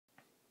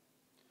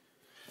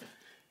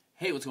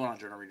Hey, what's going on,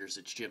 journal readers?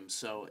 It's Jim.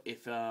 So,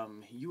 if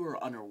you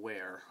are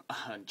unaware,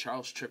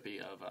 Charles Trippy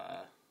of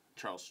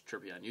Charles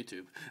Trippy on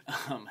YouTube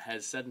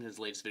has said in his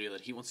latest video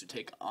that he wants to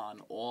take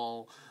on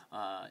all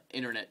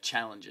internet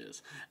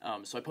challenges.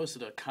 So I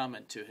posted a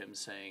comment to him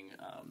saying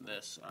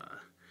this.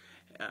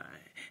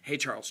 Hey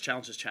Charles,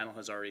 Challenges channel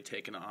has already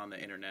taken on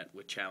the internet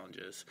with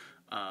challenges.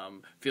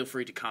 Feel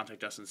free to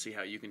contact us and see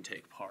how you can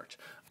take part.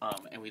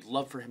 And we'd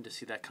love for him to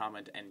see that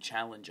comment and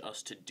challenge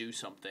us to do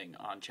something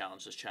on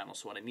Challenges channel.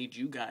 So what I need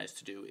you guys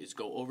to do is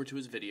go over to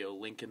his video,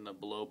 link in the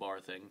below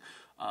bar thing,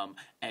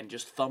 and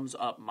just thumbs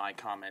up my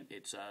comment.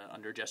 It's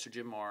under Jester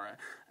Jim Mora,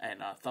 and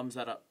thumbs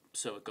that up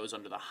so it goes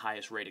under the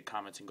highest rated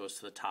comments and goes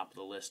to the top of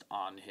the list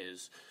on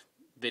his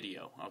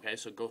video. Okay,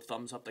 so go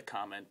thumbs up the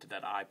comment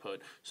that I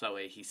put so that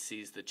way he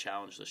sees the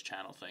Challenge This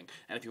Channel thing.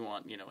 And if you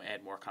want,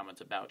 add more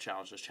comments about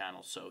Challenge This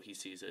Channel so he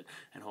sees it,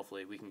 and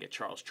hopefully we can get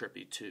Charles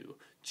Trippy to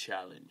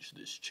challenge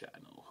this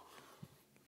channel.